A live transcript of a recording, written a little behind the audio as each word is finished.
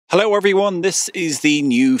Hello everyone, this is the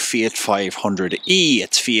new Fiat 500e.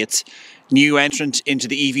 It's Fiat's new entrant into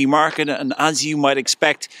the EV market, and as you might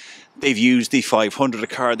expect, they've used the 500, a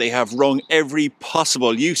car they have wrung every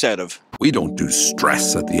possible use out of. We don't do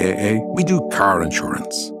stress at the AA, we do car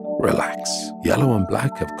insurance. Relax, yellow and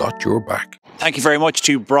black have got your back. Thank you very much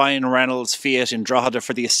to Brian Reynolds, Fiat in Drogheda,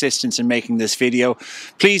 for the assistance in making this video.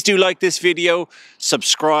 Please do like this video,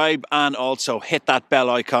 subscribe, and also hit that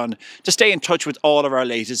bell icon to stay in touch with all of our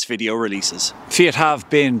latest video releases. Fiat have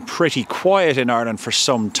been pretty quiet in Ireland for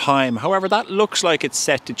some time. However, that looks like it's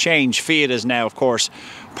set to change. Fiat is now, of course,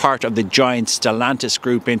 part of the giant Stellantis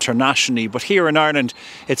group internationally, but here in Ireland,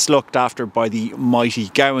 it's looked after by the mighty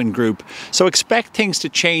Gowan group. So expect things to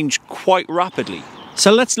change quite rapidly. So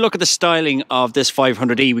let's look at the styling of this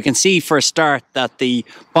 500e. We can see for a start that the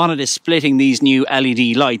bonnet is splitting these new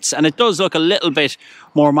LED lights, and it does look a little bit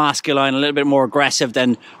more masculine, a little bit more aggressive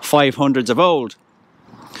than 500s of old.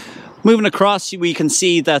 Moving across, we can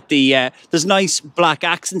see that there's nice black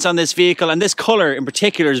accents on this vehicle, and this colour in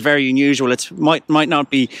particular is very unusual. It might not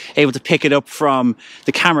be able to pick it up from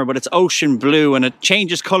the camera, but it's ocean blue, and it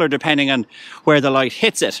changes colour depending on where the light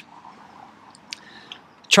hits it.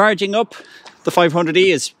 Charging up the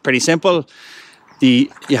 500e is pretty simple. You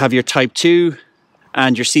have your Type 2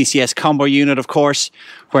 and your CCS combo unit, of course,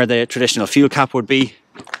 where the traditional fuel cap would be.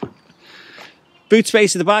 Boot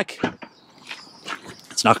space at the back.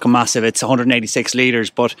 It's not massive, it's 186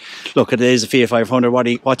 litres, but look, it is a Fiat 500.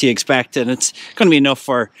 What do you expect? And it's going to be enough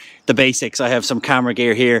for the basics. I have some camera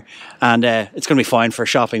gear here, and it's going to be fine for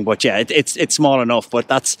shopping, but yeah, it's small enough, but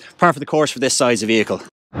that's par for the course for this size of vehicle.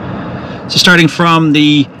 So starting from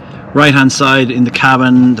the right hand side in the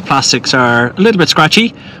cabin, the plastics are a little bit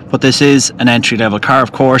scratchy, but this is an entry level car,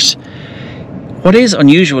 of course. What is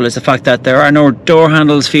unusual is the fact that there are no door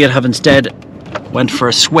handles. Fiat have instead went for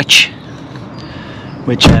a switch,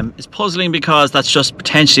 which is puzzling because that's just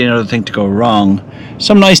potentially another thing to go wrong.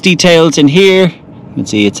 Some nice details in here. You can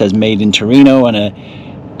see it says made in Torino and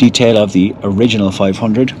a detail of the original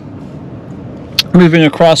 500. Moving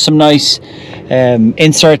across, some nice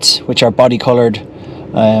inserts which are body coloured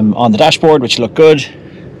on the dashboard, which look good.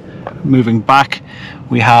 Moving back,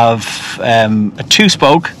 we have a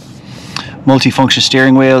two-spoke multifunction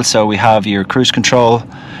steering wheel. So we have your cruise control,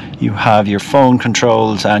 you have your phone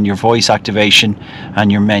controls and your voice activation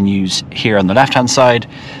and your menus here on the left hand side.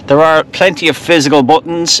 There are plenty of physical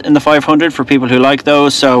buttons in the 500 for people who like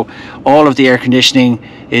those, so all of the air conditioning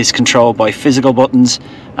is controlled by physical buttons.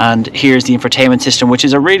 And here's the infotainment system, which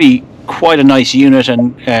is quite a nice unit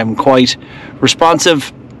and quite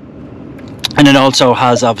responsive. And it also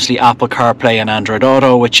has obviously Apple CarPlay and Android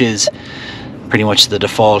Auto, which is pretty much the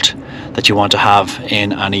default that you want to have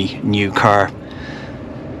in any new car.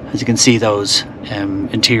 As you can see, those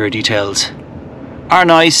interior details are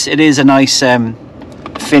nice. It is a nice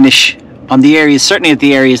finish on the areas, certainly at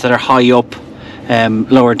the areas that are high up.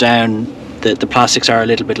 Lower down, the plastics are a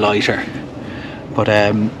little bit lighter, but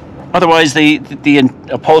otherwise the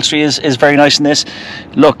upholstery is very nice in this.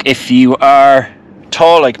 Look, if you are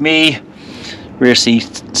tall like me, rear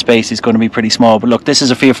seat space is going to be pretty small, but look, this is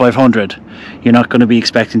a Fiat 500. You're not going to be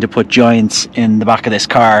expecting to put giants in the back of this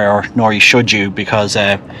car, or nor should you, because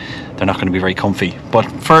they're not going to be very comfy. But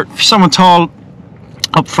for someone tall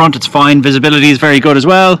up front, it's fine. Visibility is very good as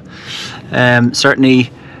well.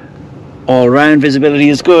 Certainly all round visibility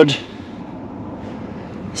is good.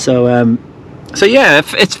 So yeah,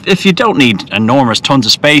 if you don't need enormous tons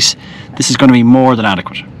of space, this is going to be more than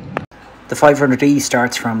adequate. The 500e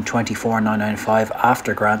starts from 24,995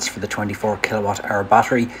 after grants for the 24 kilowatt hour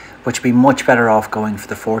battery, which would be much better off going for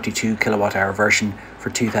the 42 kilowatt hour version for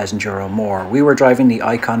 €2,000 more. We were driving the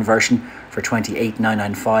Icon version for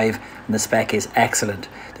 28,995 and the spec is excellent.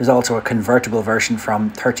 There's also a convertible version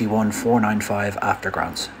from 31,495 after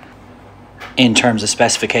grants. In terms of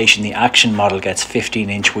specification, the Action model gets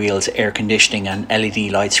 15-inch wheels, air conditioning and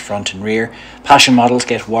LED lights front and rear. Passion models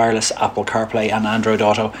get wireless Apple CarPlay and Android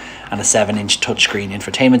Auto and a 7-inch touchscreen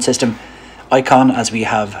infotainment system. Icon, as we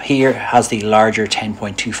have here, has the larger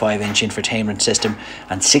 10.25-inch infotainment system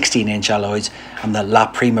and 16-inch alloys, and the La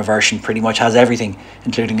Prima version pretty much has everything,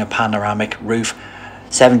 including a panoramic roof,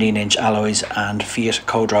 17-inch alloys and Fiat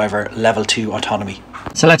co-driver level 2 autonomy.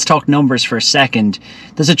 So let's talk numbers for a second.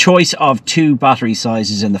 There's a choice of two battery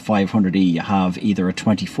sizes in the 500e. You have either a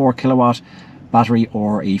 24 kilowatt battery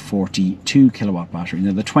or a 42 kilowatt battery.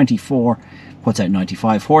 Now the 24 puts out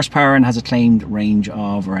 95 horsepower and has a claimed range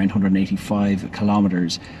of around 185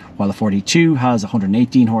 kilometers, while the 42 has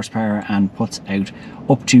 118 horsepower and puts out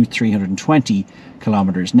up to 320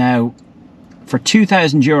 kilometers. Now, for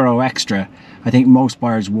 €2,000 extra, I think most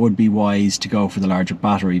buyers would be wise to go for the larger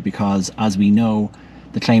battery, because as we know,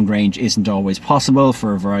 the claimed range isn't always possible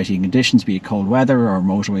for a variety of conditions, be it cold weather or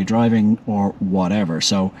motorway driving or whatever.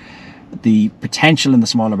 So the potential in the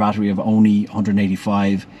smaller battery of only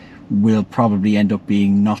 185 will probably end up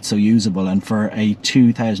being not so usable, and for a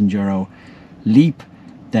 €2,000 leap,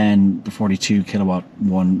 then the 42 kilowatt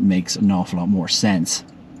one makes an awful lot more sense.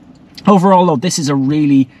 Overall though, this is a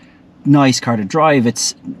really nice car to drive.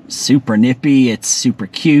 It's super nippy, it's super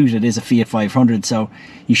cute, it is a Fiat 500, so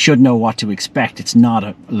you should know what to expect. It's not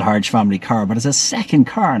a large family car, but as a second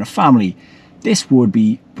car in a family, this would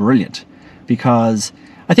be brilliant, because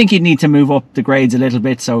I think you'd need to move up the grades a little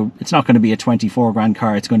bit. So it's not going to be a 24 grand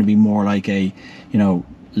car, it's going to be more like a, you know,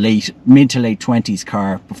 mid to late 20s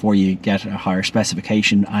car before you get a higher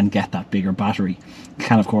specification and get that bigger battery. You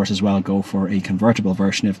can of course as well go for a convertible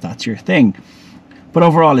version if that's your thing. But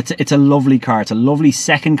overall, it's a lovely car. It's a lovely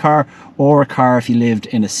second car, or a car if you lived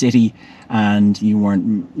in a city and you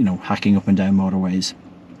weren't, you know, hacking up and down motorways.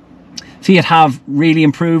 Fiat have really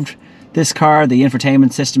improved this car. The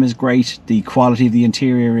infotainment system is great. The quality of the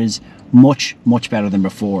interior is much better than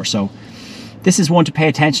before. So this is one to pay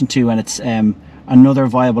attention to, and it's another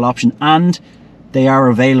viable option. And they are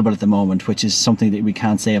available at the moment, which is something that we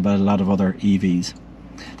can't say about a lot of other EVs.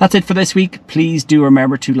 That's it for this week. Please do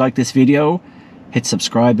remember to like this video. Hit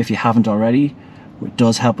subscribe if you haven't already. It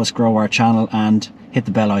does help us grow our channel, and hit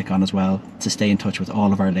the bell icon as well to stay in touch with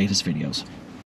all of our latest videos.